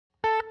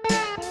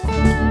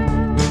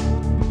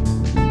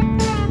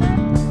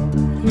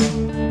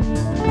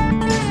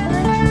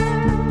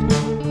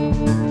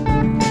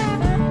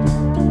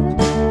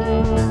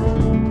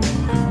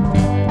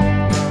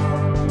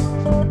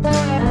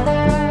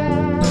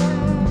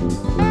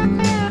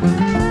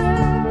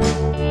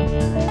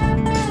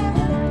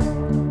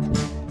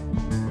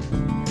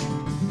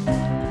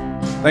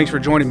Thanks for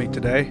joining me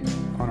today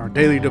on our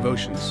daily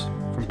devotions.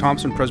 From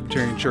Thompson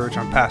Presbyterian Church,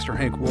 I'm Pastor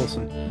Hank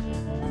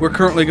Wilson. We're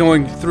currently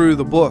going through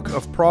the book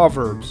of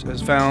Proverbs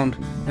as found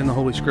in the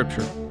Holy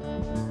Scripture.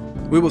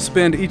 We will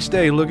spend each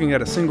day looking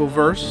at a single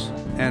verse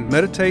and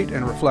meditate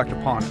and reflect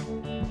upon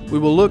it. We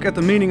will look at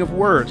the meaning of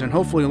words and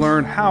hopefully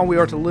learn how we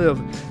are to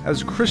live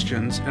as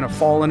Christians in a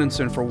fallen and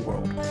sinful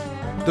world.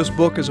 This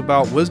book is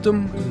about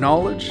wisdom,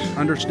 knowledge,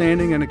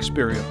 understanding, and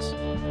experience.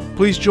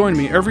 Please join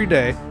me every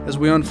day as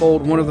we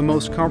unfold one of the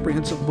most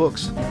comprehensive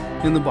books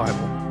in the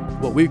Bible,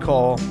 what we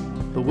call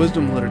the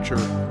wisdom literature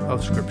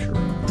of Scripture,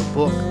 the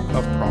book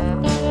of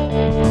Proverbs.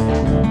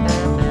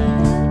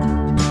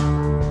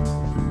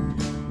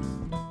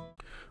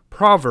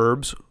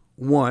 Proverbs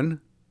 1,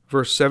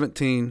 verse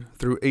 17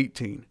 through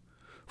 18.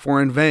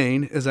 For in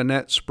vain is a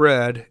net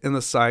spread in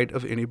the sight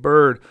of any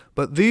bird,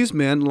 but these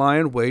men lie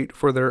in wait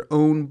for their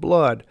own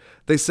blood.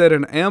 They set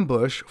an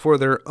ambush for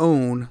their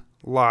own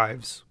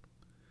lives.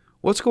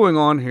 What's going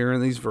on here in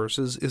these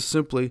verses is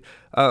simply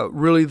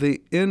really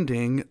the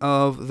ending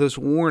of this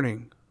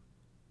warning.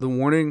 The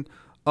warning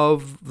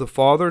of the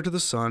Father to the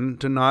Son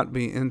to not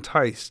be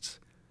enticed.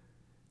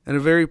 And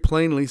it very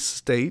plainly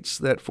states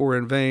that for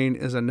in vain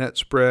is a net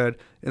spread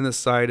in the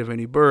sight of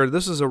any bird.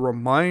 This is a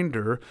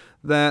reminder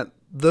that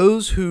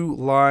those who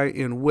lie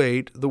in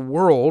wait, the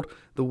world,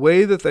 the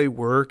way that they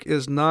work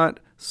is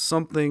not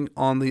something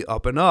on the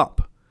up and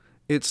up.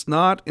 It's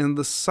not in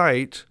the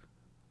sight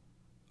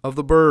of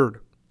the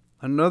bird.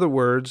 In other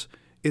words,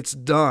 it's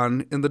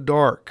done in the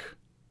dark.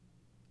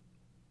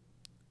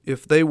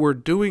 If they were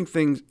doing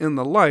things in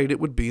the light, it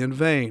would be in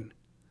vain.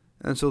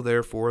 And so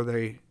therefore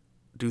they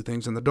do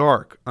things in the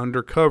dark,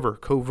 undercover,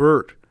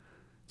 covert.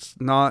 It's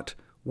not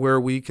where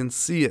we can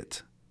see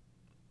it.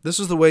 This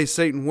is the way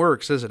Satan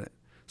works, isn't it?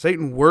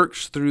 Satan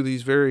works through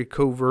these very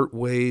covert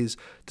ways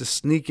to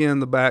sneak in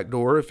the back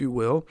door, if you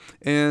will,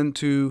 and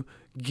to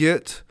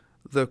get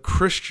the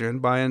Christian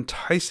by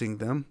enticing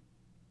them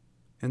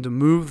and to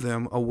move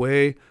them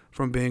away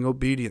from being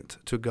obedient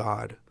to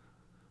God.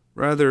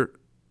 Rather,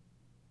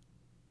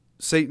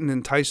 Satan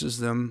entices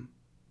them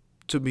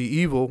to be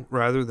evil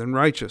rather than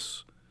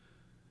righteous.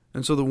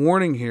 And so the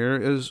warning here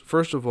is,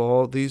 first of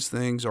all, these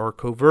things are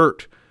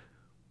covert.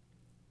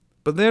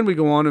 But then we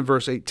go on in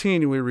verse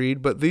 18 and we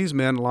read, but these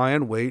men lie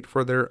in wait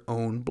for their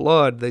own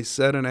blood. They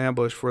set an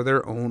ambush for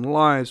their own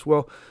lives.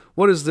 Well,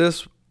 what is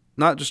this?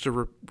 Not just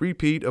a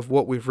repeat of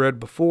what we've read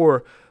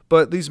before,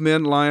 but these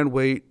men lie in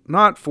wait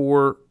not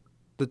for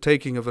the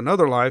taking of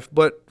another life,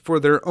 but for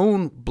their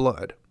own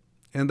blood.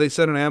 And they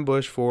set an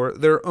ambush for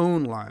their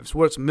own lives.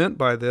 What's meant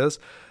by this,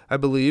 I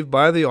believe,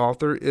 by the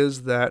author,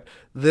 is that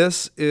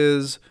this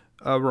is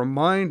a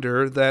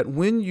reminder that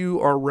when you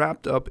are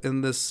wrapped up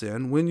in this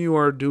sin, when you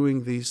are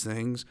doing these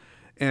things,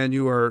 and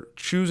you are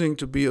choosing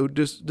to be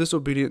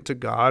disobedient to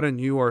God, and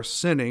you are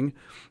sinning,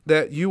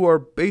 that you are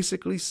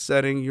basically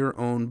setting your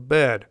own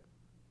bed.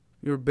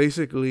 You're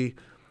basically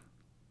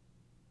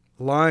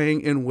lying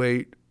in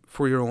wait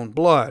for your own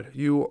blood.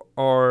 You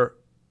are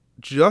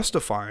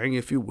justifying,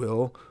 if you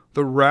will,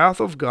 the wrath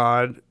of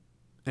God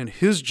and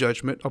His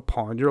judgment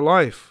upon your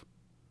life.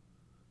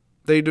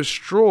 They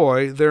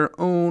destroy their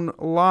own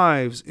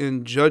lives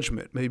in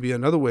judgment, maybe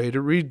another way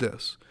to read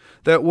this.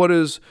 That what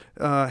is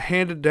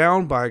handed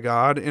down by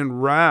God in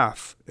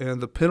wrath and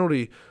the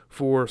penalty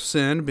for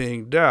sin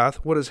being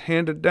death, what is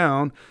handed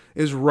down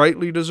is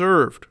rightly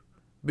deserved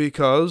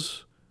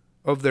because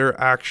of their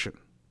action.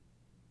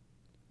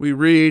 We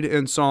read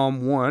in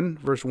Psalm 1,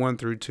 verse 1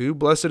 through 2,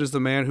 Blessed is the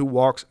man who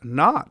walks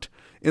not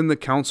in the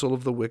counsel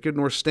of the wicked,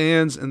 nor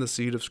stands in the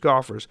seat of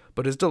scoffers,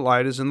 but his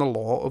delight is in the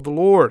law of the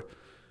Lord.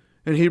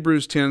 In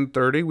Hebrews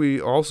 10:30, we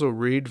also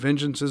read,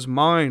 Vengeance is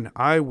mine,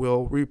 I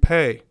will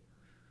repay.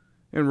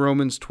 In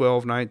Romans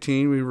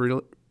 12:19,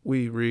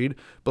 we read,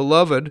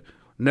 Beloved,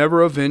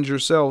 never avenge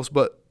yourselves,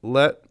 but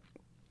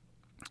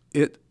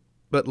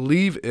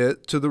leave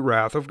it to the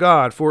wrath of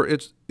God, for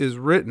it is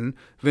written,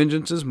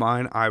 Vengeance is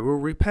mine, I will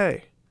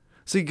repay.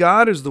 See,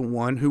 God is the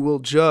one who will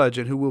judge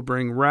and who will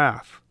bring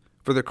wrath.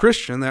 For the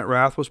Christian, that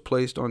wrath was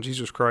placed on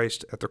Jesus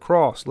Christ at the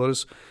cross. Let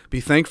us be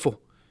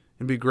thankful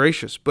and be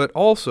gracious. But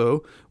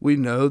also, we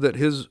know that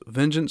His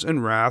vengeance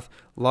and wrath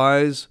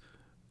lies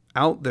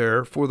out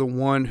there for the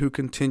one who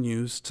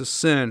continues to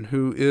sin,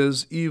 who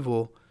is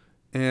evil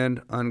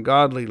and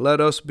ungodly.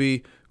 Let us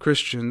be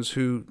Christians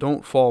who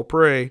don't fall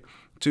prey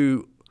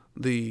to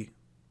the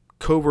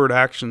covert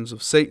actions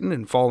of Satan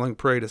and falling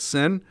prey to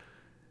sin,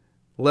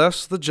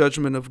 lest the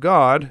judgment of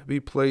God be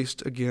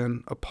placed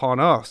again upon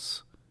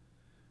us.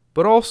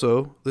 But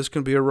also, this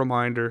can be a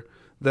reminder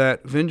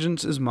that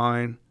vengeance is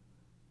mine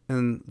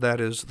and that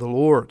is the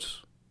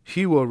Lord's.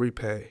 He will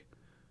repay.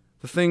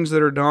 The things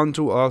that are done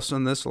to us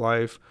in this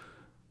life,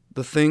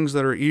 the things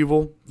that are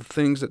evil, the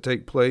things that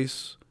take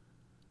place,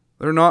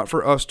 they're not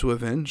for us to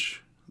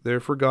avenge. They're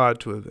for God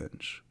to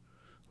avenge.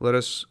 Let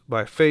us,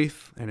 by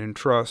faith and in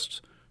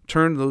trust,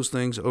 turn those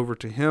things over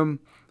to Him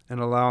and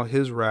allow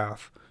His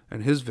wrath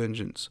and His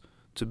vengeance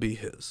to be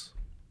His.